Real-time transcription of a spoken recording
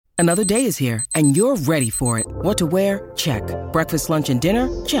Another day is here, and you're ready for it. What to wear? Check. Breakfast, lunch, and dinner?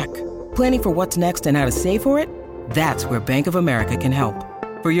 Check. Planning for what's next and how to save for it? That's where Bank of America can help.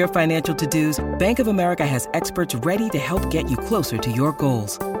 For your financial to-dos, Bank of America has experts ready to help get you closer to your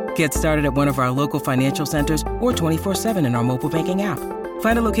goals. Get started at one of our local financial centers or 24/7 in our mobile banking app.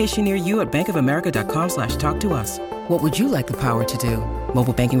 Find a location near you at bankofamerica.com/talktous. What would you like the power to do?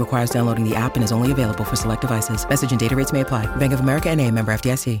 Mobile banking requires downloading the app and is only available for select devices. Message and data rates may apply. Bank of America N.A., member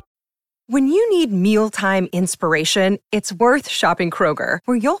FDIC. When you need mealtime inspiration, it's worth shopping Kroger,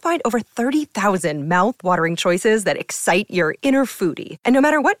 where you'll find over 30,000 mouth-watering choices that excite your inner foodie. And no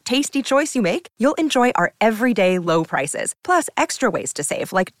matter what tasty choice you make, you'll enjoy our everyday low prices, plus extra ways to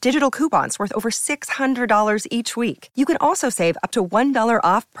save, like digital coupons worth over $600 each week. You can also save up to $1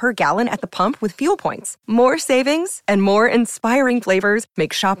 off per gallon at the pump with fuel points. More savings and more inspiring flavors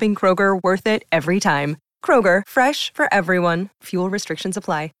make shopping Kroger worth it every time. Kroger, fresh for everyone. Fuel restrictions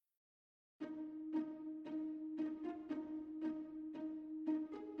apply.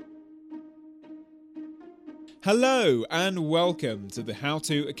 Hello and welcome to the How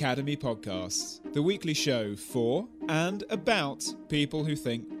To Academy podcast, the weekly show for and about people who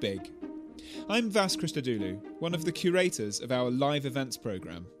think big. I'm Vas Christodoulou, one of the curators of our live events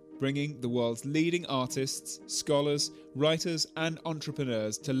programme, bringing the world's leading artists, scholars, writers and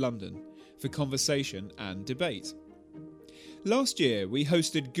entrepreneurs to London for conversation and debate. Last year we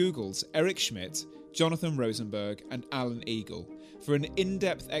hosted Google's Eric Schmidt, Jonathan Rosenberg and Alan Eagle for an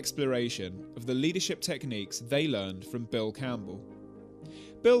in-depth exploration of the leadership techniques they learned from Bill Campbell.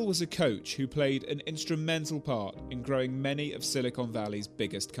 Bill was a coach who played an instrumental part in growing many of Silicon Valley's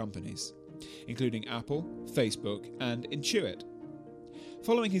biggest companies, including Apple, Facebook and Intuit.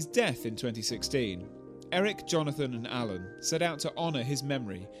 Following his death in 2016, Eric, Jonathan and Alan set out to honour his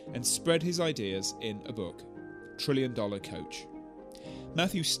memory and spread his ideas in a book, $1 Trillion Coach.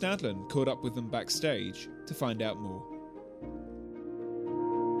 Matthew Stadlen caught up with them backstage to find out more.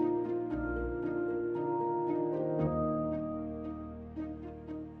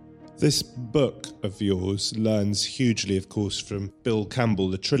 This book of yours learns hugely, of course, from Bill Campbell,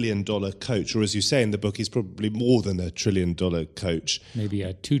 the $1 Trillion Coach, or as you say in the book, he's probably more than a $1 Trillion coach. Maybe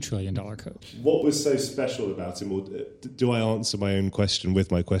a $2 trillion coach. What was so special about him? Or do I answer my own question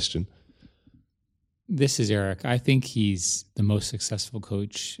with my question? This is Eric. I think he's the most successful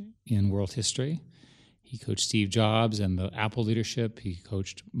coach in world history. He coached Steve Jobs and the Apple leadership. He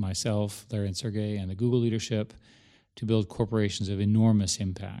coached myself, Larry and Sergey, and the Google leadership to build corporations of enormous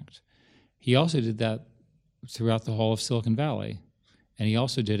impact. He also did that throughout the whole of Silicon Valley, and he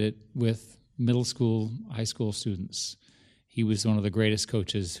also did it with middle school, high school students. He was one of the greatest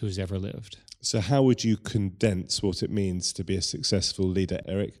coaches who's ever lived. So how would you condense what it means to be a successful leader,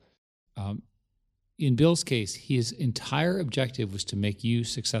 Eric? In Bill's case, his entire objective was to make you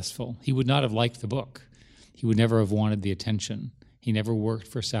successful. He would not have liked the book. He would never have wanted the attention. He never worked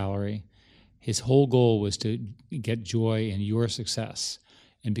for salary. His whole goal was to get joy in your success.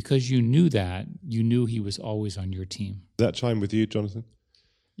 And because you knew that, you knew he was always on your team. That chime with you, Jonathan?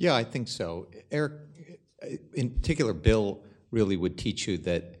 Yeah, I think so. Eric, in particular, Bill really would teach you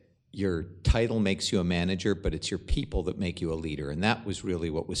that your title makes you a manager, but it's your people that make you a leader. And that was really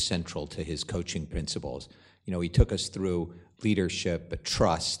what was central to his coaching principles. You know, he took us through leadership,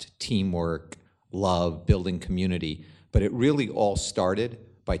 trust, teamwork, love, building community. But it really all started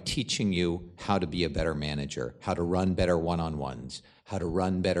by teaching you how to be a better manager, how to run better one-on-ones, how to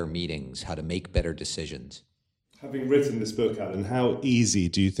run better meetings, how to make better decisions. Having written this book, Alan, how easy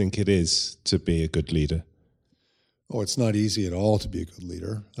do you think it is to be a good leader? Oh, it's not easy at all to be a good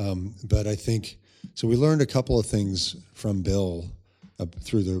leader. But I think, so we learned a couple of things from Bill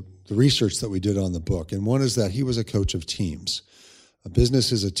through the research that we did on the book. And one is that he was a coach of teams. A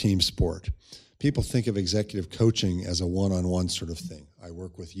business is a team sport. People think of executive coaching as a one-on-one sort of thing. I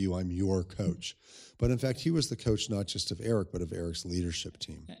work with you, I'm your coach. But in fact, he was the coach not just of Eric, but of Eric's leadership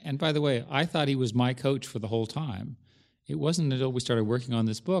team. And by the way, I thought he was my coach for the whole time. It wasn't until we started working on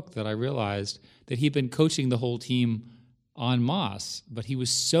this book that I realized that he'd been coaching the whole team en masse, but he was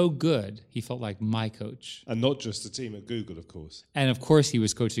so good, he felt like my coach. And not just the team at Google, of course. And of course, he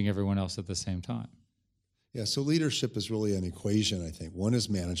was coaching everyone else at the same time. Yeah, so leadership is really an equation, I think. One is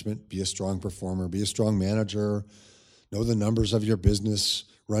management, be a strong performer, be a strong manager, know the numbers of your business,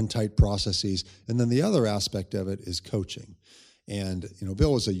 run tight processes. And then the other aspect of it is coaching. And, you know,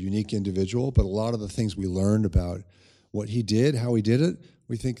 Bill was a unique individual, but a lot of the things we learned about what he did, how he did it,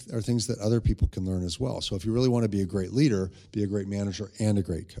 we think are things that other people can learn as well. So if you really want to be a great leader, be a great manager and a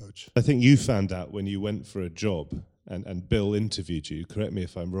great coach. I think you found out when you went for a job and Bill interviewed you, correct me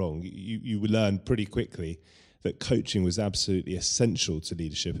if I'm wrong, you learned pretty quickly that coaching was absolutely essential to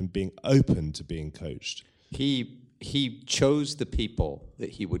leadership and being open to being coached. He chose the people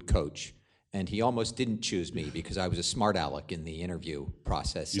that he would coach, and he almost didn't choose me because I was a smart aleck in the interview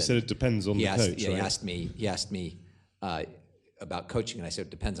process. You said it depends on the coach, right? He asked me about coaching, and I said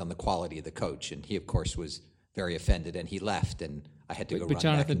it depends on the quality of the coach. And he, of course, was very offended, and he left, and I had to go run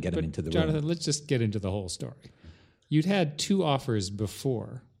back and get him into the room. Jonathan, let's just get into the whole story. You'd had 2 offers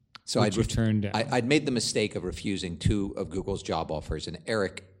before, so which you turned down. I'd made the mistake of refusing 2 of Google's job offers, and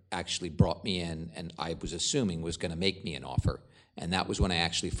Eric actually brought me in, and I was assuming was going to make me an offer. And that was when I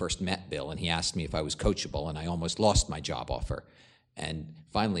actually first met Bill, and he asked me if I was coachable, and I almost lost my job offer. And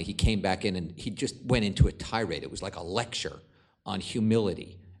finally, he came back in, and he just went into a tirade. It was like a lecture on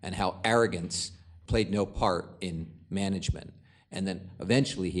humility and how arrogance played no part in management. And then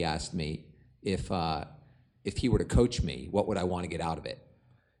eventually he asked me if he were to coach me, what would I want to get out of it?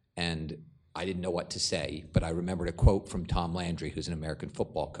 And I didn't know what to say, but I remembered a quote from Tom Landry, who's an American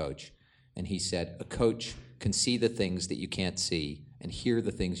football coach, and he said, "A coach can see the things that you can't see and hear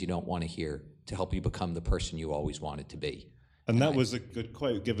the things you don't want to hear to help you become the person you always wanted to be." And that was a good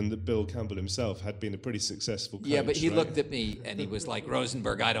quote, given that Bill Campbell himself had been a pretty successful coach. Yeah, but he looked at me and he was like,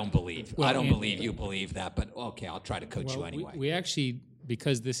 "Rosenberg, I don't believe you believe that, but okay, I'll try to coach you anyway." We actually,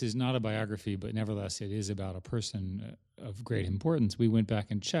 because this is not a biography, but nevertheless it is about a person of great importance, we went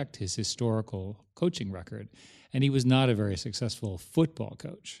back and checked his historical coaching record, and he was not a very successful football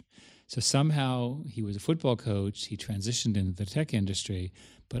coach. So somehow he was a football coach, he transitioned into the tech industry,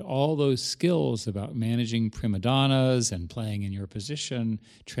 but all those skills about managing prima donnas and playing in your position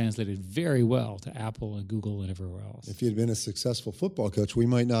translated very well to Apple and Google and everywhere else. If he had been a successful football coach, we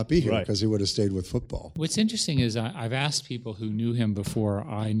might not be here because he would have stayed with football. What's interesting is I've asked people who knew him before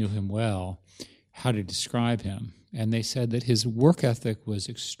I knew him well how to describe him, and they said that his work ethic was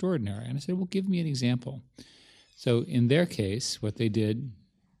extraordinary. And I said, well, give me an example. So in their case, what they did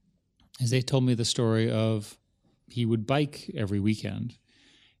is they told me the story of he would bike every weekend.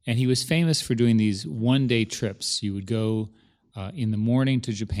 And he was famous for doing these one-day trips. You would go in the morning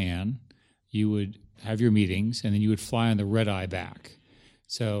to Japan, you would have your meetings, and then you would fly on the red-eye back.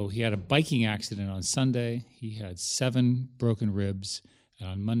 So he had a biking accident on Sunday. He had 7 broken ribs. And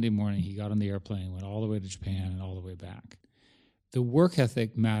on Monday morning, he got on the airplane, went all the way to Japan and all the way back. The work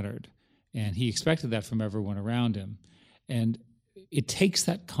ethic mattered, and he expected that from everyone around him. And it takes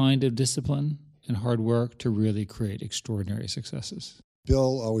that kind of discipline and hard work to really create extraordinary successes.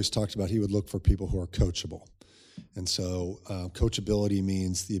 Bill always talked about he would look for people who are coachable. And so coachability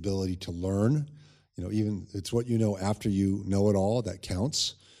means the ability to learn. Even it's what you know after you know it all that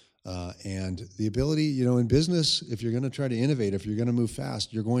counts. And the ability, in business, if you're going to try to innovate, if you're going to move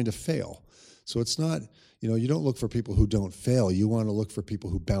fast, you're going to fail. So it's not, you don't look for people who don't fail. You want to look for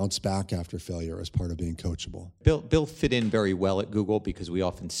people who bounce back after failure as part of being coachable. Bill fit in very well at Google because we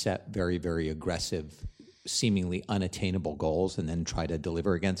often set very, very aggressive, seemingly unattainable goals and then try to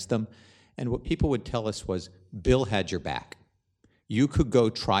deliver against them. And what people would tell us was, Bill had your back. You could go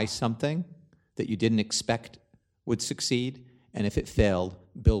try something that you didn't expect would succeed, and if it failed,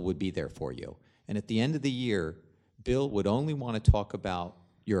 Bill would be there for you. And at the end of the year, Bill would only want to talk about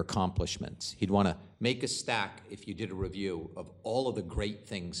your accomplishments. He'd want to make a stack if you did a review of all of the great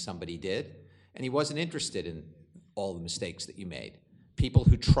things somebody did, and he wasn't interested in all the mistakes that you made. People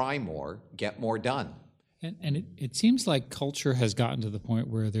who try more get more done. And it seems like culture has gotten to the point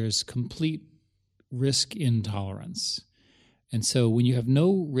where there's complete risk intolerance. And so when you have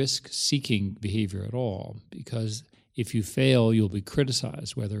no risk-seeking behavior at all, because if you fail, you'll be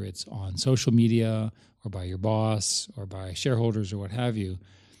criticized, whether it's on social media or by your boss or by shareholders or what have you,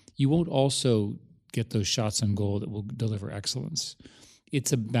 you won't also get those shots on goal that will deliver excellence.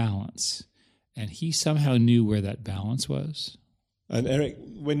 It's a balance. And he somehow knew where that balance was. And Eric,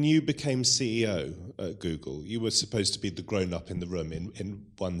 when you became CEO at Google, you were supposed to be the grown-up in the room in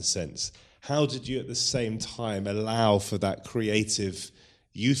one sense. How did you at the same time allow for that creative,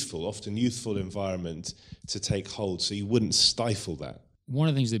 often youthful environment to take hold so you wouldn't stifle that? One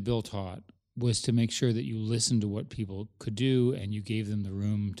of the things that Bill taught was to make sure that you listened to what people could do and you gave them the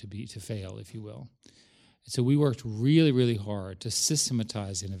room to fail, if you will. And so we worked really, really hard to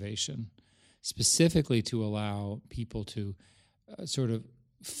systematize innovation, specifically to allow people to sort of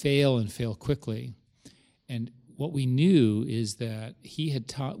fail and fail quickly. And what we knew is that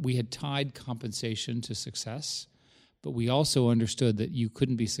we had tied compensation to success, but we also understood that you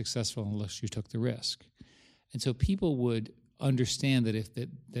couldn't be successful unless you took the risk. And so people would understand that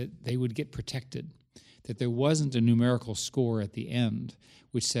that they would get protected, that there wasn't a numerical score at the end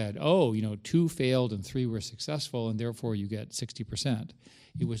which said, 2 failed and 3 were successful, and therefore you get 60%.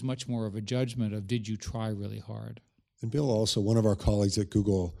 It was much more of a judgment of, did you try really hard? And Bill also, one of our colleagues at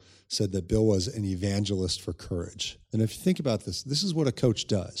Google, said that Bill was an evangelist for courage. And if you think about this is what a coach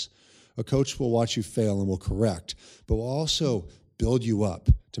does. A coach will watch you fail and will correct, but will also build you up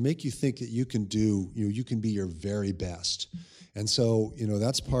to make you think that you can you can be your very best. And so,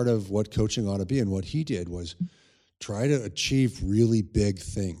 that's part of what coaching ought to be. And what he did was try to achieve really big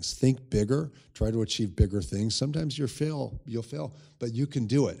things. Think bigger, try to achieve bigger things. Sometimes you'll fail, but you can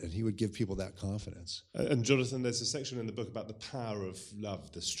do it. And he would give people that confidence. And Jonathan, there's a section in the book about the power of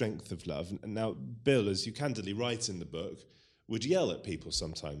love, the strength of love. And now Bill, as you candidly write in the book, would yell at people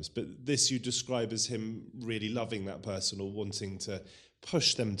sometimes. But this you describe as him really loving that person or wanting to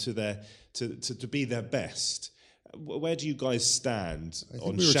push them to be their best. Where do you guys stand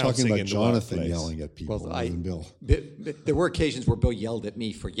on we were shouting talking about in the Jonathan workplace? yelling at people more than Bill. There were occasions where Bill yelled at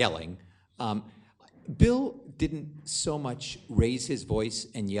me for yelling. Bill didn't so much raise his voice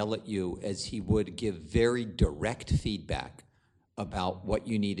and yell at you as he would give very direct feedback about what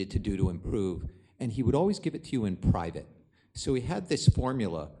you needed to do to improve, and he would always give it to you in private. So he had this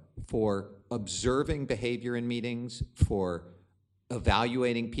formula for observing behavior in meetings, for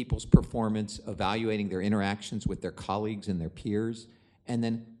evaluating people's performance, evaluating their interactions with their colleagues and their peers, and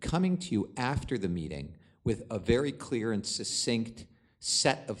then coming to you after the meeting with a very clear and succinct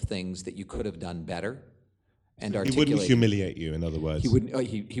set of things that you could have done better. And he wouldn't humiliate you, in other words.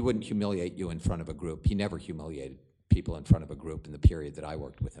 He wouldn't humiliate you in front of a group. He never humiliated people in front of a group in the period that I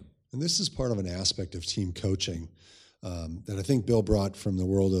worked with him. And this is part of an aspect of team coaching that I think Bill brought from the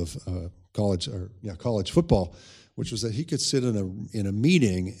world of college football, which was that he could sit in a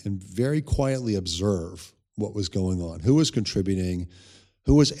meeting and very quietly observe what was going on, who was contributing,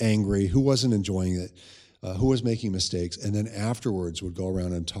 who was angry, who wasn't enjoying it, who was making mistakes, and then afterwards would go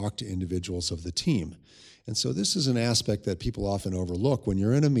around and talk to individuals of the team. And so this is an aspect that people often overlook. When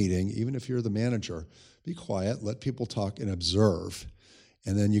you're in a meeting, even if you're the manager, be quiet, let people talk and observe.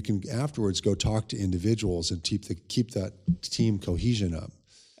 And then you can afterwards go talk to individuals and keep that team cohesion up.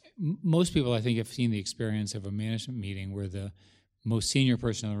 Most people, I think, have seen the experience of a management meeting where the most senior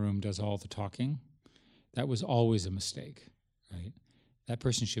person in the room does all the talking. That was always a mistake, right? That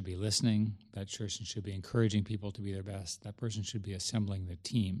person should be listening. That person should be encouraging people to be their best. That person should be assembling the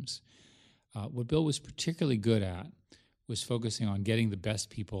teams. What Bill was particularly good at was focusing on getting the best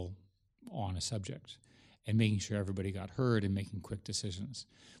people on a subject and making sure everybody got heard and making quick decisions.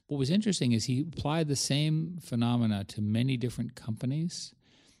 What was interesting is he applied the same phenomena to many different companies,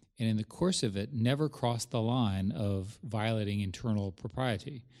 and in the course of it, never crossed the line of violating internal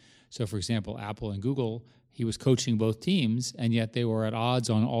propriety. So, for example, Apple and Google, he was coaching both teams, and yet they were at odds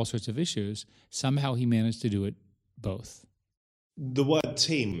on all sorts of issues. Somehow he managed to do it both. The word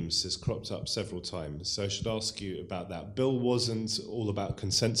teams has cropped up several times, so I should ask you about that. Bill wasn't all about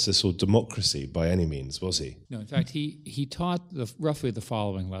consensus or democracy by any means, was he? No, in fact, he taught roughly the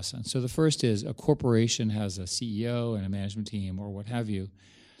following lesson. So the first is a corporation has a CEO and a management team or what have you,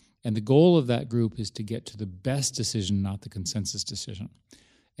 and the goal of that group is to get to the best decision, not the consensus decision.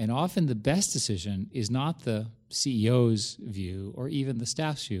 And often the best decision is not the CEO's view or even the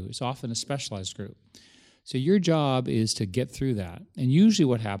staff's view. It's often a specialized group. So your job is to get through that. And usually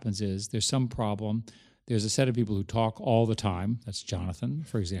what happens is there's some problem. There's a set of people who talk all the time. That's Jonathan,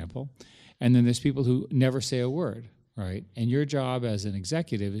 for example. And then there's people who never say a word, right? And your job as an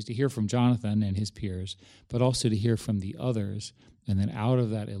executive is to hear from Jonathan and his peers, but also to hear from the others, and then out of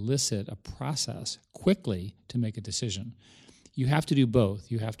that elicit a process quickly to make a decision. You have to do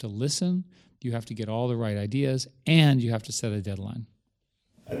both. You have to listen, you have to get all the right ideas, and you have to set a deadline.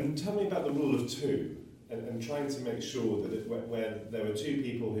 And tell me about the rule of two. And trying to make sure that where there were two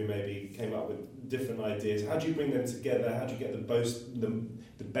people who maybe came up with different ideas, how do you bring them together? How do you get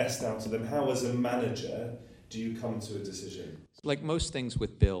the best out of them? How, as a manager, do you come to a decision? Like most things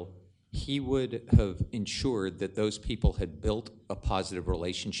with Bill, he would have ensured that those people had built a positive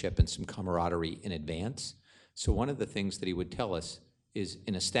relationship and some camaraderie in advance. So one of the things that he would tell us is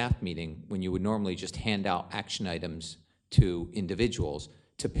in a staff meeting, when you would normally just hand out action items to individuals,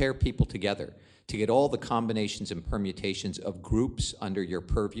 to pair people together, to get all the combinations and permutations of groups under your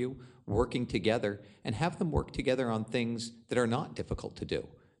purview working together, and have them work together on things that are not difficult to do,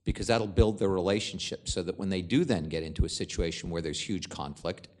 because that'll build their relationship so that when they do then get into a situation where there's huge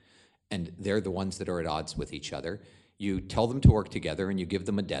conflict and they're the ones that are at odds with each other, you tell them to work together and you give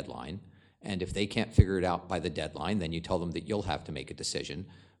them a deadline. And if they can't figure it out by the deadline, then you tell them that you'll have to make a decision,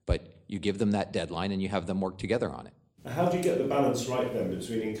 but you give them that deadline and you have them work together on it. How do you get the balance right then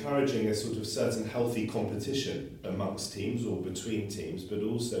between encouraging a sort of certain healthy competition amongst teams or between teams, but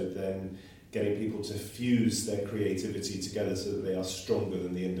also then getting people to fuse their creativity together so that they are stronger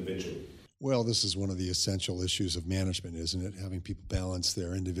than the individual? Well, this is one of the essential issues of management, isn't it? Having people balance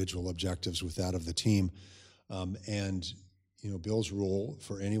their individual objectives with that of the team. And Bill's rule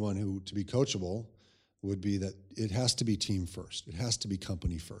for anyone who to be coachable would be that it has to be team first. It has to be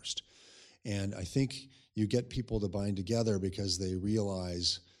company first. And I think you get people to bind together because they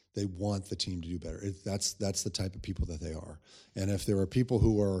realize they want the team to do better. That's the type of people that they are. And if there are people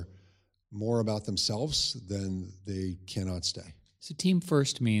who are more about themselves, then they cannot stay. So team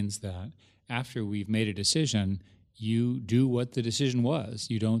first means that after we've made a decision, you do what the decision was.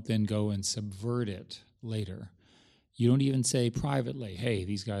 You don't then go and subvert it later. You don't even say privately, hey,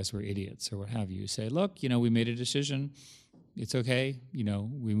 these guys were idiots or what have you. You say, look, we made a decision. It's okay. We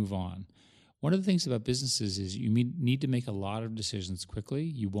move on. One of the things about businesses is you need to make a lot of decisions quickly.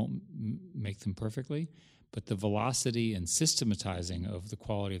 You won't make them perfectly, but the velocity and systematizing of the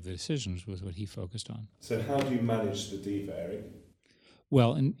quality of the decisions was what he focused on. So how do you manage the diva, Eric?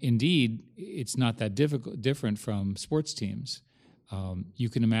 Well, indeed, it's not that different from sports teams. You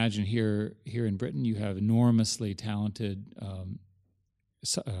can imagine here in Britain, you have enormously talented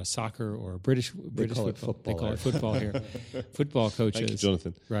soccer or British football. They call it football here. Football coaches. Thank you,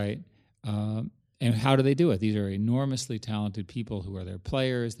 Jonathan. Right. And how do they do it? These are enormously talented people who are their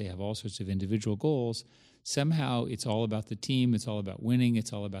players. They have all sorts of individual goals. Somehow it's all about the team. It's all about winning.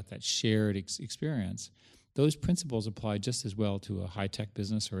 It's all about that shared experience. Those principles apply just as well to a high-tech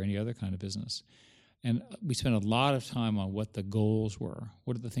business or any other kind of business. And we spent a lot of time on what the goals were.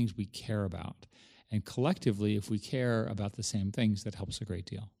 What are the things we care about? And collectively, if we care about the same things, that helps a great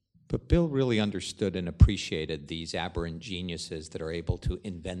deal. But Bill really understood and appreciated these aberrant geniuses that are able to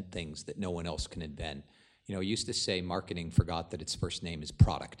invent things that no one else can invent. He used to say marketing forgot that its first name is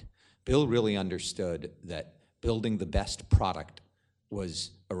product. Bill really understood that building the best product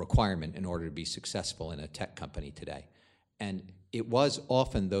was a requirement in order to be successful in a tech company today. And it was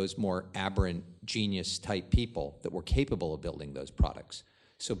often those more aberrant genius type people that were capable of building those products.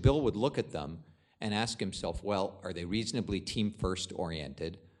 So Bill would look at them and ask himself, well, are they reasonably team first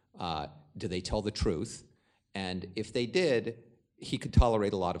oriented? Do they tell the truth? And if they did, he could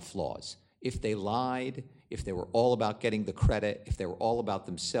tolerate a lot of flaws. If they lied, if they were all about getting the credit, if they were all about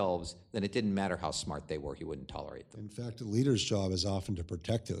themselves, then it didn't matter how smart they were, he wouldn't tolerate them. In fact, a leader's job is often to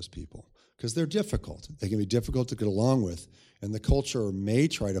protect those people because they're difficult. They can be difficult to get along with, and the culture may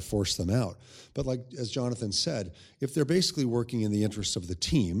try to force them out. But like as Jonathan said, if they're basically working in the interests of the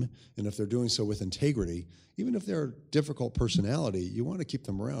team, and if they're doing so with integrity, even if they're a difficult personality, you want to keep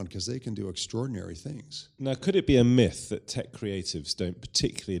them around because they can do extraordinary things. Now, could it be a myth that tech creatives don't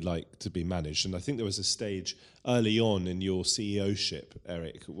particularly like to be managed? And I think there was a stage early on in your CEO-ship,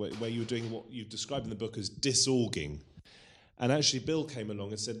 Eric, where you were doing what you've described in the book as disorging. And actually, Bill came along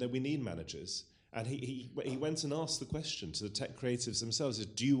and said, no, we need managers. And he went and asked the question to the tech creatives themselves,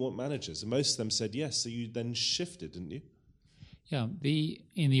 do you want managers? And most of them said yes. So you then shifted, didn't you? Yeah.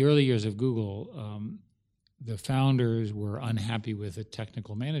 In the early years of Google, the founders were unhappy with the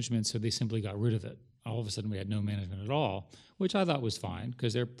technical management, so they simply got rid of it. All of a sudden, we had no management at all, which I thought was fine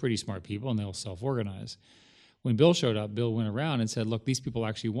because they're pretty smart people and they'll self-organize. When Bill showed up, Bill went around and said, look, these people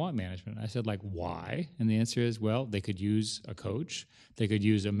actually want management. I said, like, why? And the answer is, well, they could use a coach. They could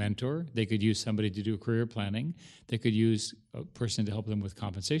use a mentor. They could use somebody to do career planning. They could use a person to help them with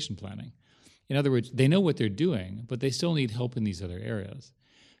compensation planning. In other words, they know what they're doing, but they still need help in these other areas.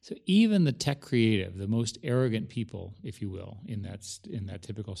 So even the tech creative, the most arrogant people, if you will, in that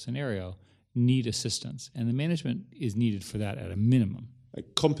typical scenario, need assistance. And the management is needed for that at a minimum.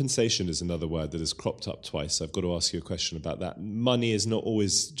 Compensation is another word that has cropped up twice. I've got to ask you a question about that. Money is not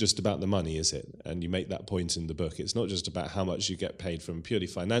always just about the money, is it? And you make that point in the book. It's not just about how much you get paid from a purely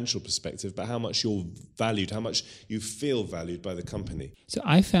financial perspective, but how much you're valued, how much you feel valued by the company. So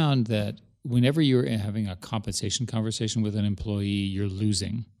I found that whenever you're having a compensation conversation with an employee, you're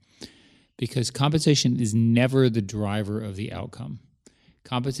losing because compensation is never the driver of the outcome.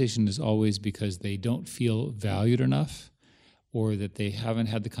 Compensation is always because they don't feel valued enough, or that they haven't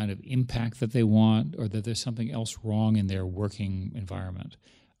had the kind of impact that they want, or that there's something else wrong in their working environment.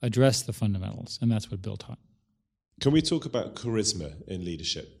 Address the fundamentals, and that's what Bill taught. Can we talk about charisma in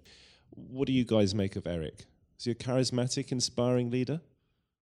leadership? What do you guys make of Eric? Is he a charismatic, inspiring leader?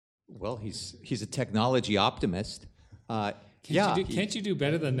 Well, he's a technology optimist. Can't you do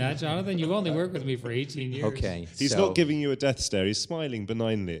better than that, Jonathan? You've only worked with me for 18 years. Okay. He's not giving you a death stare. He's smiling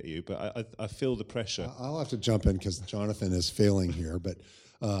benignly at you, but I feel the pressure. I'll have to jump in because Jonathan is failing here. But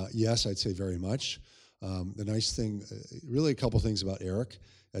yes, I'd say very much. The nice thing, really a couple things about Eric.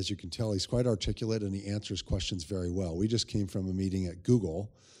 As you can tell, he's quite articulate and he answers questions very well. We just came from a meeting at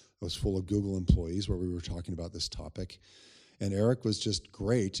Google. It was full of Google employees where we were talking about this topic. And Eric was just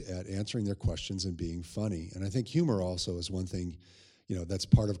great at answering their questions and being funny. And I think humor also is one thing, that's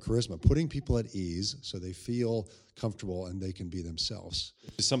part of charisma, putting people at ease so they feel comfortable and they can be themselves.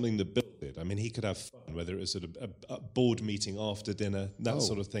 It's something that Bill did. I mean, he could have fun, whether it was at a board meeting after dinner, that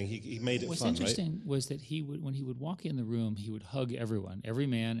sort of thing. He made it What's fun, interesting was that when he would walk in the room, he would hug everyone, every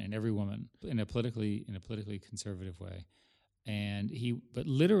man and every woman, in a politically conservative way. And but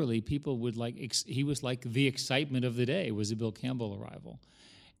literally, people would he was like the excitement of the day was the Bill Campbell arrival.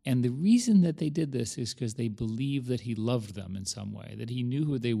 And the reason that they did this is because they believed that he loved them in some way, that he knew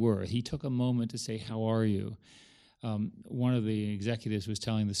who they were. He took a moment to say, "How are you?" One of the executives was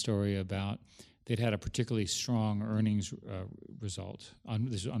telling the story about they'd had a particularly strong earnings result.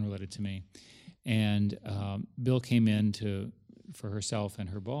 This is unrelated to me. And Bill came in for herself and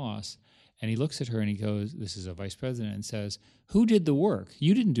her boss, and he looks at her and he goes, this is a vice president, and says, "Who did the work?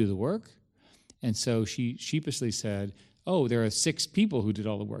 You didn't do the work." And so she sheepishly said, "Oh, there are 6 people who did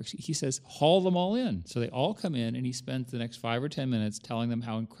all the work." He says, "Haul them all in." So they all come in, and he spends the next 5 or 10 minutes telling them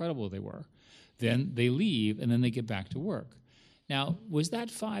how incredible they were. Then they leave, and then they get back to work. Now, was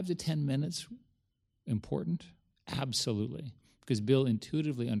that 5 to 10 minutes important? Absolutely. Because Bill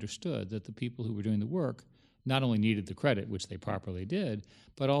intuitively understood that the people who were doing the work not only needed the credit, which they properly did,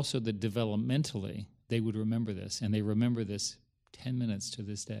 but also that developmentally they would remember this, and they remember this 10 minutes to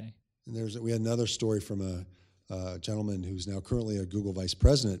this day. And we had another story from a gentleman who's now currently a Google vice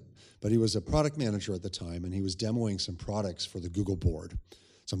president, but he was a product manager at the time, and he was demoing some products for the Google board,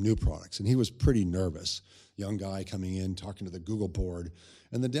 some new products, and he was pretty nervous. Young guy coming in, talking to the Google board,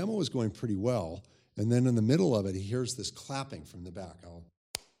 and the demo was going pretty well, and then in the middle of it, he hears this clapping from the back.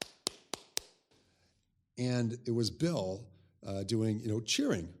 And it was Bill doing,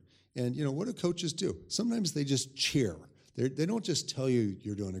 cheering. And, what do coaches do? Sometimes they just cheer. They don't just tell you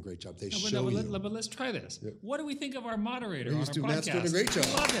you're doing a great job. They show you. But let's try this. Yeah. What do we think of our moderator Matt's on our podcast? doing a great job.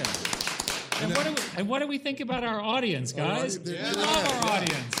 We love him. And what do we think about our audience, guys? We love our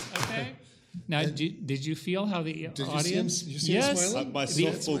audience. Okay. Now, did you feel how the audience? Did you see him smiling? My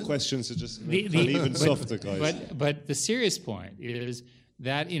softball questions are just even softer, guys. But the serious point is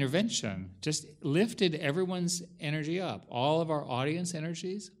that intervention just lifted everyone's energy up. All of our audience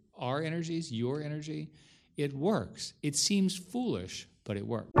energies, our energies, your energy. It works. It seems foolish, but it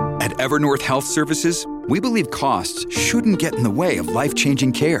works. At Evernorth Health Services, we believe costs shouldn't get in the way of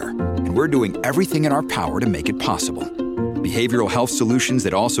life-changing care, and we're doing everything in our power to make it possible. Behavioral health solutions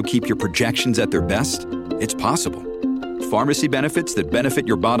that also keep your projections at their best? It's possible. Pharmacy benefits that benefit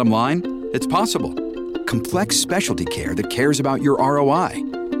your bottom line? It's possible. Complex specialty care that cares about your ROI?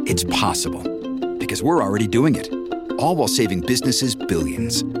 It's possible. Because we're already doing it. All while saving businesses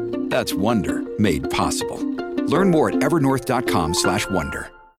billions. That's Wonder made possible. Learn more at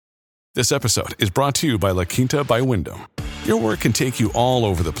evernorth.com/wonder. This episode is brought to you by La Quinta by Wyndham. Your work can take you all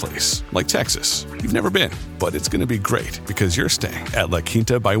over the place, like Texas. You've never been, but it's going to be great because you're staying at La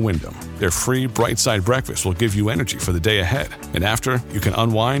Quinta by Wyndham. Their free Bright Side breakfast will give you energy for the day ahead. And after, you can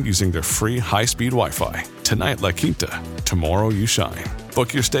unwind using their free high-speed Wi-Fi. Tonight, La Quinta. Tomorrow, you shine.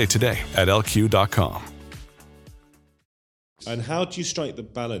 Book your stay today at LQ.com. And how do you strike the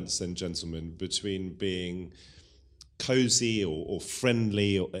balance then, gentlemen, between being cozy or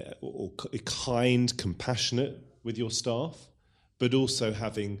friendly or kind, compassionate with your staff, but also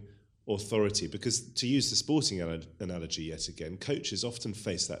having authority? Because to use the sporting analogy yet again, coaches often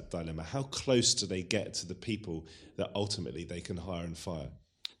face that dilemma. How close do they get to the people that ultimately they can hire and fire?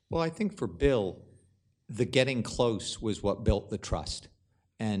 Well, I think for Bill, the getting close was what built the trust.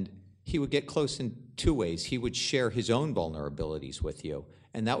 And he would get close in 2 ways. He would share his own vulnerabilities with you,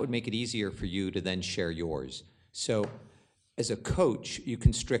 and that would make it easier for you to then share yours. So as a coach, you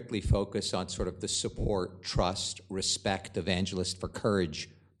can strictly focus on sort of the support, trust, respect, evangelist for courage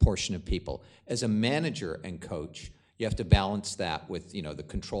portion of people. As a manager and coach, you have to balance that with, the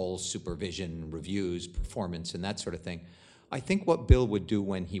controls, supervision, reviews, performance, and that sort of thing. I think what Bill would do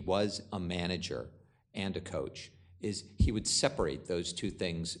when he was a manager and a coach is he would separate those 2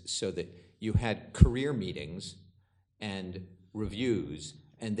 things so that you had career meetings and reviews,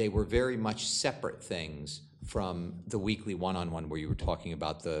 and they were very much separate things from the weekly one-on-one where you were talking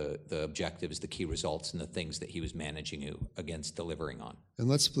about the objectives, the key results, and the things that he was managing you against delivering on. And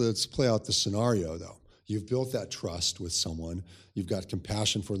let's play out the scenario, though. You've built that trust with someone. You've got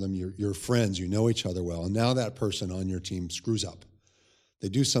compassion for them. You're friends. You know each other well. And now that person on your team screws up. They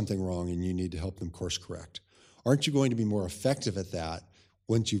do something wrong, and you need to help them course correct. Aren't you going to be more effective at that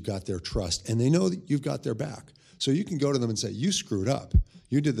once you've got their trust, and they know that you've got their back. So you can go to them and say, you screwed up.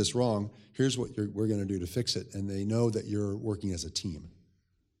 You did this wrong. Here's what we're going to do to fix it. And they know that you're working as a team.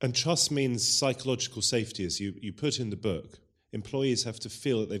 And trust means psychological safety, as you put in the book. Employees have to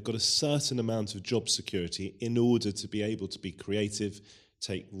feel that they've got a certain amount of job security in order to be able to be creative,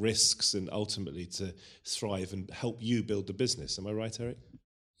 take risks, and ultimately to thrive and help you build the business. Am I right, Eric?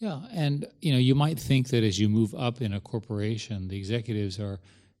 Yeah, and you might think that as you move up in a corporation, the executives are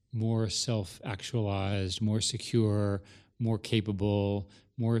more self-actualized, more secure, more capable,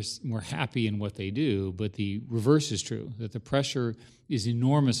 more happy in what they do, but the reverse is true, that the pressure is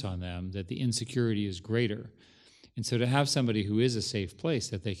enormous on them, that the insecurity is greater. And so to have somebody who is a safe place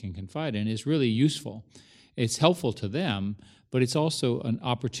that they can confide in is really useful. It's helpful to them, but it's also an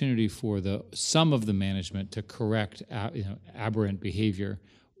opportunity for some of the management to correct aberrant behavior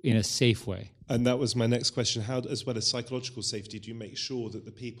in a safe way. And that was my next question. How, as well as psychological safety, do you make sure that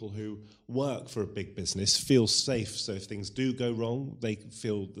the people who work for a big business feel safe? So if things do go wrong, they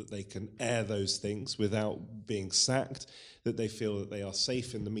feel that they can air those things without being sacked, that they feel that they are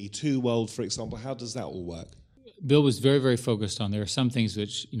safe in the Me Too world, for example. How does that all work? Bill was very, very focused on there are some things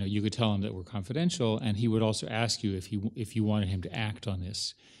which you could tell him that were confidential, and he would also ask you if you wanted him to act on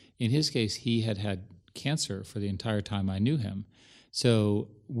this. In his case, he had cancer for the entire time I knew him. So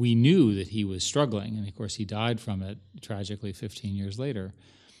we knew that he was struggling, and of course he died from it tragically 15 years later.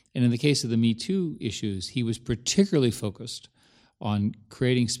 And in the case of the Me Too issues, he was particularly focused on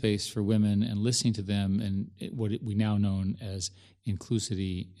creating space for women and listening to them and what we now know as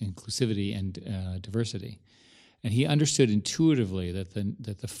inclusivity and diversity. And he understood intuitively that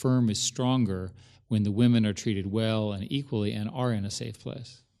the firm is stronger when the women are treated well and equally and are in a safe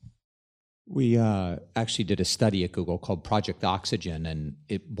place. We actually did a study at Google called Project Oxygen, and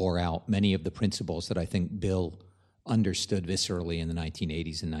it bore out many of the principles that I think Bill understood viscerally in the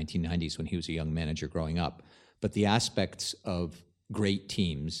 1980s and 1990s when he was a young manager growing up. But the aspects of great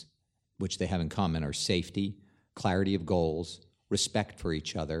teams, which they have in common, are safety, clarity of goals, respect for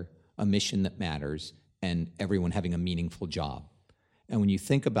each other, a mission that matters, and everyone having a meaningful job. And when you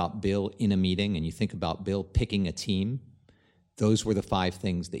think about Bill in a meeting and you think about Bill picking a team, those were the 5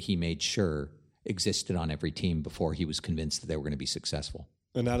 things that he made sure existed on every team before he was convinced that they were going to be successful.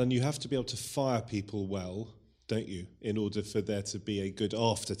 And Alan, you have to be able to fire people well, don't you, in order for there to be a good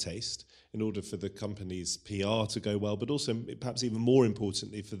aftertaste, in order for the company's PR to go well, but also perhaps even more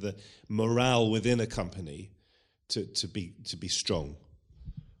importantly for the morale within a company to be strong.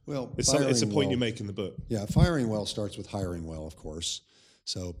 Well, it's a point you make in the book. Yeah, firing well starts with hiring well, of course.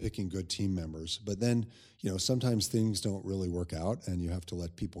 So picking good team members. But then, sometimes things don't really work out and you have to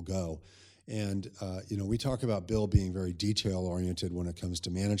let people go. And, we talk about Bill being very detail-oriented when it comes to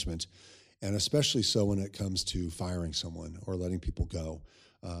management, and especially so when it comes to firing someone or letting people go,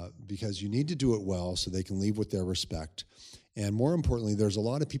 because you need to do it well so they can leave with their respect. And more importantly, there's a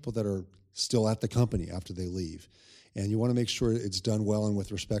lot of people that are still at the company after they leave. And you want to make sure it's done well and with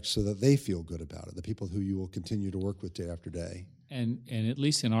respect so that they feel good about it, the people who you will continue to work with day after day. And at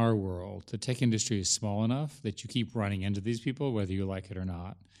least in our world, the tech industry is small enough that you keep running into these people, whether you like it or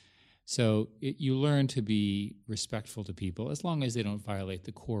not. So you learn to be respectful to people as long as they don't violate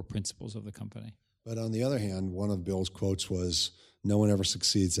the core principles of the company. But on the other hand, one of Bill's quotes was, "No one ever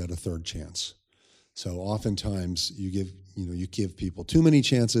succeeds at a third chance." So oftentimes you give people too many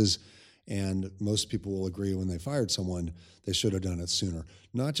chances. And most people will agree when they fired someone, they should have done it sooner.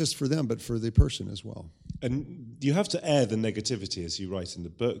 Not just for them, but for the person as well. And you have to air the negativity, as you write in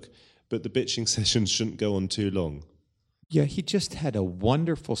the book, but the bitching sessions shouldn't go on too long. Yeah, he just had a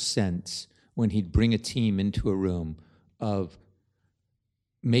wonderful sense when he'd bring a team into a room of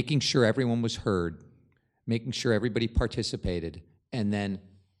making sure everyone was heard, making sure everybody participated, and then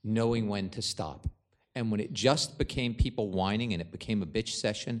knowing when to stop. And when it just became people whining and it became a bitch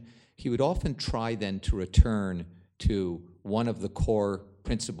session, he would often try then to return to one of the core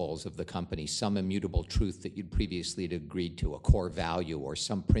principles of the company, some immutable truth that you'd previously agreed to, a core value or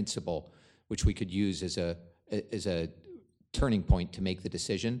some principle which we could use as a turning point to make the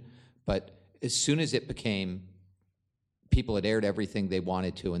decision. But as soon as it became people had aired everything they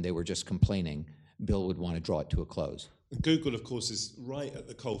wanted to and they were just complaining, Bill would want to draw it to a close. Google, of course, is right at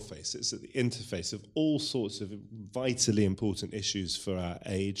the coalface. It's at the interface of all sorts of vitally important issues for our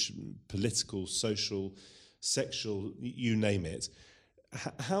age, political, social, sexual, you name it.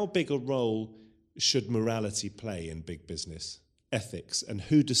 How big a role should morality play in big business? Ethics, and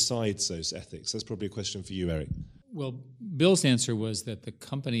who decides those ethics? That's probably a question for you, Eric. Well, Bill's answer was that the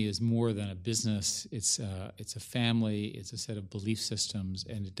company is more than a business. It's a family. It's a set of belief systems,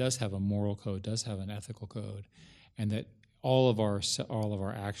 and it does have a moral code, does have an ethical code, and that all of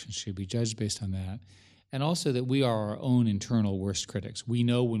our actions should be judged based on that, and also that we are our own internal worst critics. We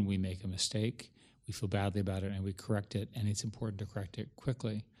know when we make a mistake, we feel badly about it, and we correct it, and it's important to correct it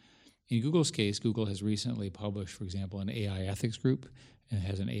quickly. In Google's case, Google has recently published, for example, an AI ethics group, and it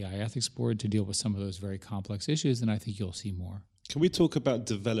has an AI ethics board to deal with some of those very complex issues, and I think you'll see more. Can we talk about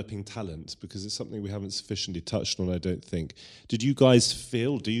developing talent? Because it's something we haven't sufficiently touched on, I don't think. Do you guys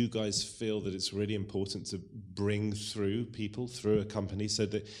feel that it's really important to bring through people through a company so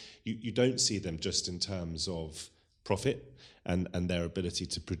that you don't see them just in terms of profit and their ability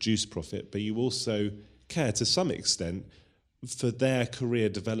to produce profit, but you also care to some extent for their career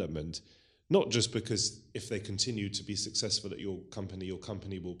development, not just because if they continue to be successful at your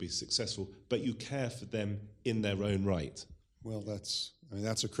company will be successful, but you care for them in their own right? Well,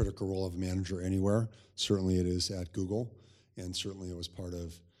 that's a critical role of a manager anywhere. Certainly it is at Google, and certainly it was part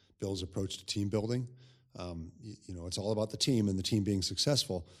of Bill's approach to team building. It's all about the team and the team being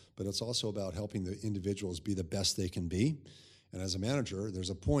successful, but it's also about helping the individuals be the best they can be. And as a manager, there's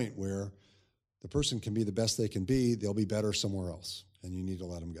a point where the person can be the best they can be, they'll be better somewhere else, and you need to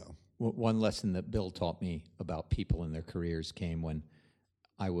let them go. Well, one lesson that Bill taught me about people and their careers came when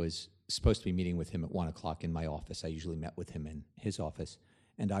I was supposed to be meeting with him at 1 o'clock in my office. I usually met with him in his office,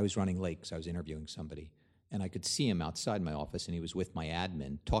 and I was running late because I was interviewing somebody, and I could see him outside my office, and he was with my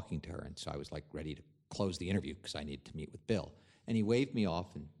admin talking to her, and so I was like ready to close the interview because I needed to meet with Bill, and he waved me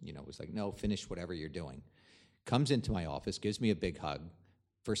off and was like, no, finish whatever you're doing. Comes into my office, gives me a big hug.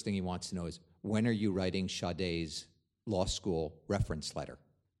 First thing he wants to know is, when are you writing Sade's law school reference letter?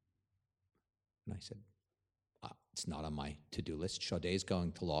 And I said, it's not on my to-do list. Sade's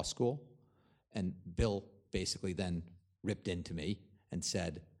going to law school. And Bill basically then ripped into me and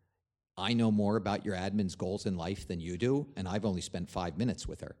said, I know more about your admin's goals in life than you do, and I've only spent 5 minutes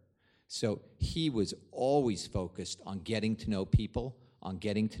with her. So he was always focused on getting to know people, on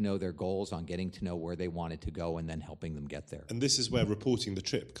getting to know their goals, on getting to know where they wanted to go, and then helping them get there. And this is where reporting the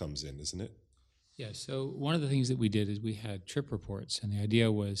trip comes in, isn't it? Yeah, so one of the things that we did is we had trip reports, and the idea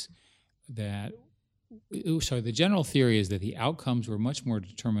was that the general theory is that the outcomes were much more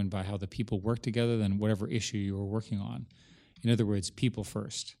determined by how the people work together than whatever issue you were working on. In other words, people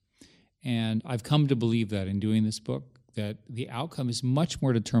first. And I've come to believe that in doing this book, that the outcome is much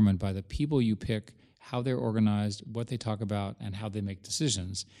more determined by the people you pick, how they're organized, what they talk about, and how they make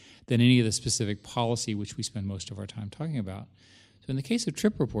decisions, than any of the specific policy which we spend most of our time talking about. So in the case of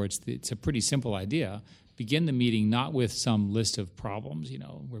trip reports, it's a pretty simple idea. Begin the meeting not with some list of problems,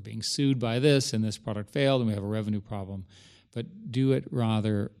 we're being sued by this and this product failed and we have a revenue problem, but do it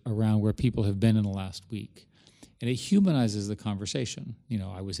rather around where people have been in the last week. And it humanizes the conversation.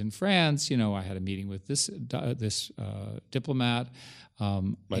 I was in France, I had a meeting with this diplomat.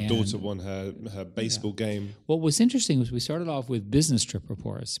 My daughter won her baseball game. What was interesting was we started off with business trip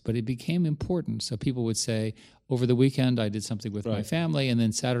reports, but it became important. So people would say, over the weekend I did something with my family, and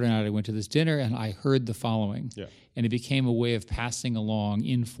then Saturday night I went to this dinner and I heard the following. Yeah. And it became a way of passing along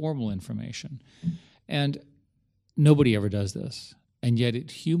informal information. And nobody ever does this. And yet it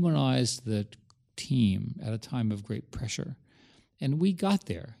humanized the team at a time of great pressure. And we got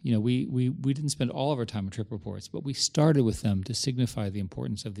there. We didn't spend all of our time on trip reports, but we started with them to signify the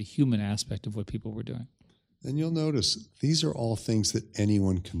importance of the human aspect of what people were doing. And you'll notice these are all things that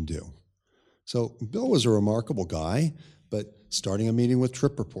anyone can do. So Bill was a remarkable guy, but starting a meeting with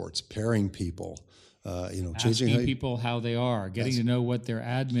trip reports, pairing people, asking people how they are, getting to know what their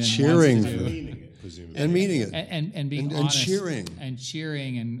admin cheering wants to do. Meaning it. And being honest. And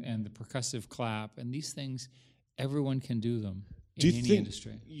cheering and the percussive clap. And these things, everyone can do them in any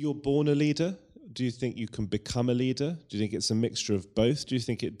industry. Do you think you're born a leader? Do you think you can become a leader? Do you think it's a mixture of both? Do you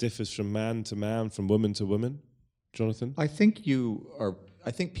think it differs from man to man, from woman to woman? Jonathan? I think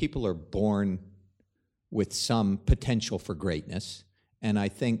people are born with some potential for greatness. And I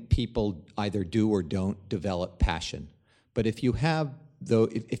think people either do or don't develop passion. But if you have,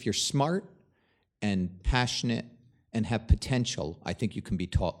 if you're smart and passionate and have potential, I think you can be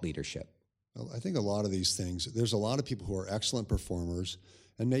taught leadership. Well, I think a lot of these things, there's a lot of people who are excellent performers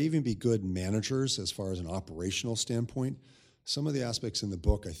and may even be good managers as far as an operational standpoint. Some of the aspects in the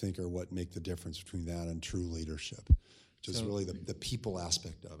book, I think, are what make the difference between that and true leadership, which is really the people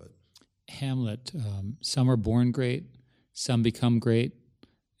aspect of it. Hamlet, some are born great, some become great,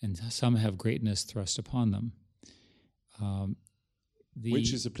 and some have greatness thrust upon them.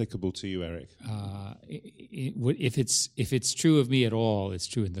 Which is applicable to you, Eric? If it's true of me at all, it's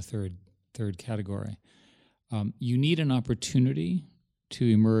true in the third category. You need an opportunity to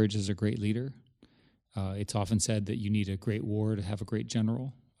emerge as a great leader. It's often said that you need a great war to have a great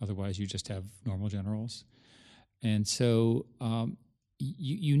general. Otherwise, you just have normal generals. And so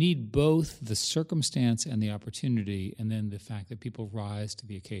you need both the circumstance and the opportunity, and then the fact that people rise to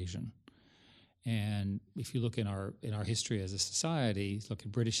the occasion. And if you look in our history as a society, look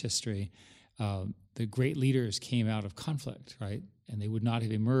at British history, the great leaders came out of conflict, right? And they would not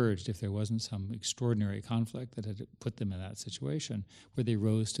have emerged if there wasn't some extraordinary conflict that had put them in that situation where they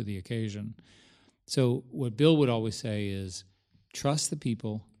rose to the occasion. So what Bill would always say is, trust the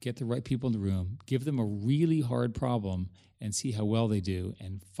people, get the right people in the room, give them a really hard problem, and see how well they do,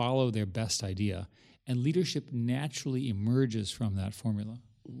 and follow their best idea. And leadership naturally emerges from that formula.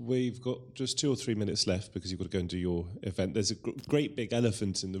 We've got just 2 or 3 minutes left because you've got to go and do your event. There's a great big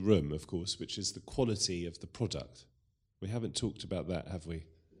elephant in the room, of course, which is the quality of the product. We haven't talked about that, have we?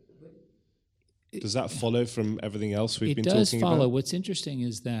 Does that follow from everything else we've been talking about? It does follow. What's interesting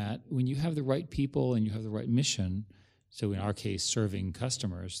is that when you have the right people and you have the right mission, so in our case, serving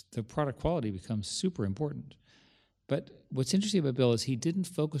customers, the product quality becomes super important. But what's interesting about Bill is he didn't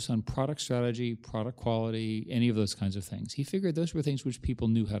focus on product strategy, product quality, any of those kinds of things. He figured those were things which people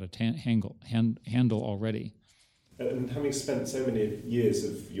knew how to handle already. And having spent so many years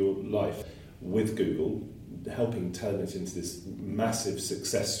of your life with Google, helping turn it into this massive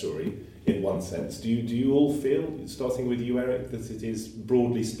success story, in one sense, do you all feel, starting with you, Eric, that it is,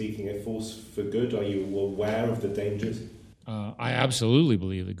 broadly speaking, a force for good? Are you aware of the dangers? I absolutely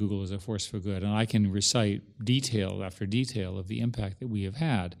believe that Google is a force for good, and I can recite detail after detail of the impact that we have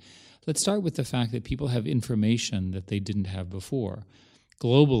had. Let's start with the fact that people have information that they didn't have before.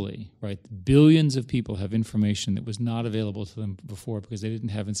 Globally, right, billions of people have information that was not available to them before because they didn't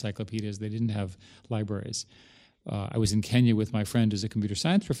have encyclopedias, they didn't have libraries. I was in Kenya with my friend who's a computer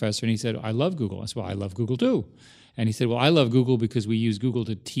science professor, and he said, I love Google. I said, well, I love Google too. And he said, well, I love Google because we use Google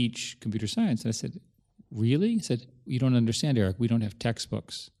to teach computer science. And I said, really? He said, you don't understand, Eric. We don't have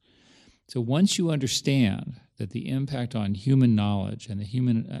textbooks. So once you understand that the impact on human knowledge and the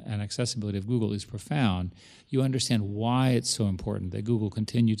human and accessibility of Google is profound, you understand why it's so important that Google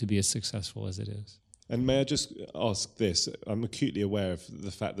continue to be as successful as it is. And may I just ask this? I'm acutely aware of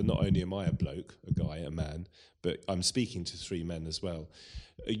the fact that not only am I a bloke, a guy, a man, but I'm speaking to 3 men as well.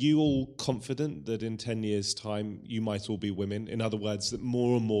 Are you all confident that in 10 years' time you might all be women? In other words, that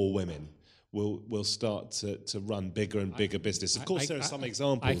more and more women will start to run bigger and bigger business. Of course, there are some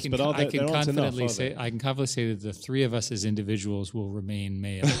examples, but there aren't enough, I can confidently say that the 3 of us as individuals will remain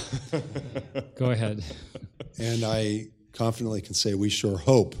male. Go ahead. And I confidently can say we sure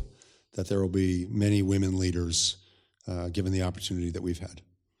hope that there will be many women leaders given the opportunity that we've had.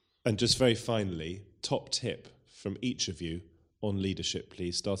 And just very finally, top tip from each of you on leadership,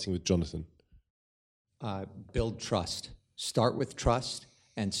 please, starting with Jonathan. Build trust. Start with trust,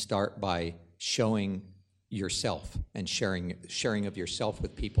 and start by showing yourself and sharing of yourself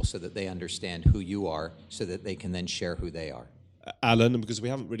with people so that they understand who you are, so that they can then share who they are. Alan, because we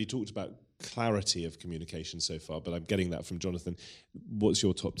haven't really talked about clarity of communication so far, but I'm getting that from Jonathan. What's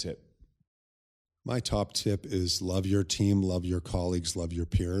your top tip? My top tip is love your team, love your colleagues, love your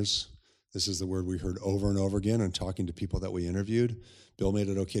peers. This is the word we heard over and over again in talking to people that we interviewed. Bill made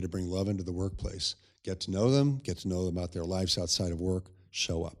it okay to bring love into the workplace. Get to know them about their lives outside of work,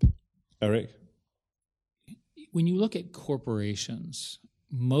 show up. Eric? When you look at corporations,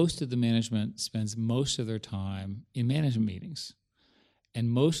 most of the management spends most of their time in management meetings. And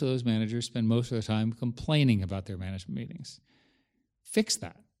most of those managers spend most of their time complaining about their management meetings. Fix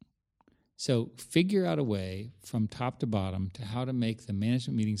that. So figure out a way from top to bottom to how to make the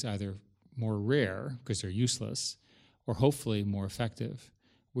management meetings either more rare, because they're useless, or hopefully more effective,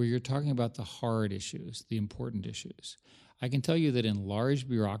 where you're talking about the hard issues, the important issues. I can tell you that in large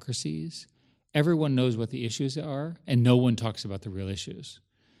bureaucracies, everyone knows what the issues are, and no one talks about the real issues.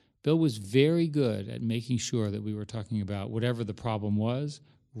 Bill was very good at making sure that we were talking about whatever the problem was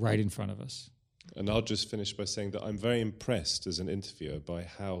right in front of us. And I'll just finish by saying that I'm very impressed as an interviewer by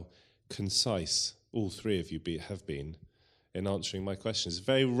how concise all 3 of you have been in answering my questions. It's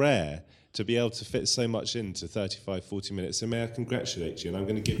very rare to be able to fit so much into 35, 40 minutes. So may I congratulate you, and I'm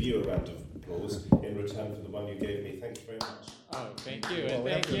going to give you a round of applause in return for the one you gave me. Thank you very much. Oh, thank you, and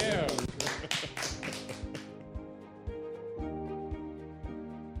thank you.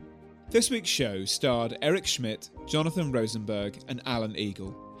 This week's show starred Eric Schmidt, Jonathan Rosenberg and Alan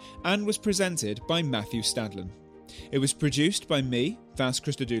Eagle, and was presented by Matthew Stadlin. It was produced by me, Vas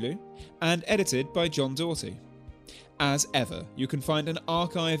Christodoulou, and edited by John Doughty. As ever, you can find an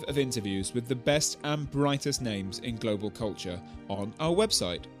archive of interviews with the best and brightest names in global culture on our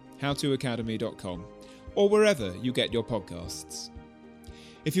website, howtoacademy.com, or wherever you get your podcasts.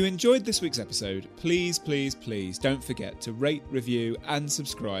 If you enjoyed this week's episode, please don't forget to rate, review and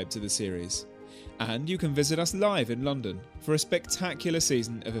subscribe to the series. And you can visit us live in London for a spectacular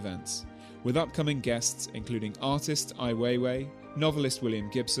season of events, with upcoming guests including artist Ai Weiwei, novelist William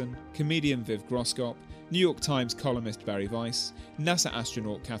Gibson, comedian Viv Groskop, New York Times columnist Barry Weiss, NASA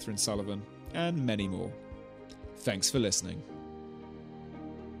astronaut Catherine Sullivan, and many more. Thanks for listening.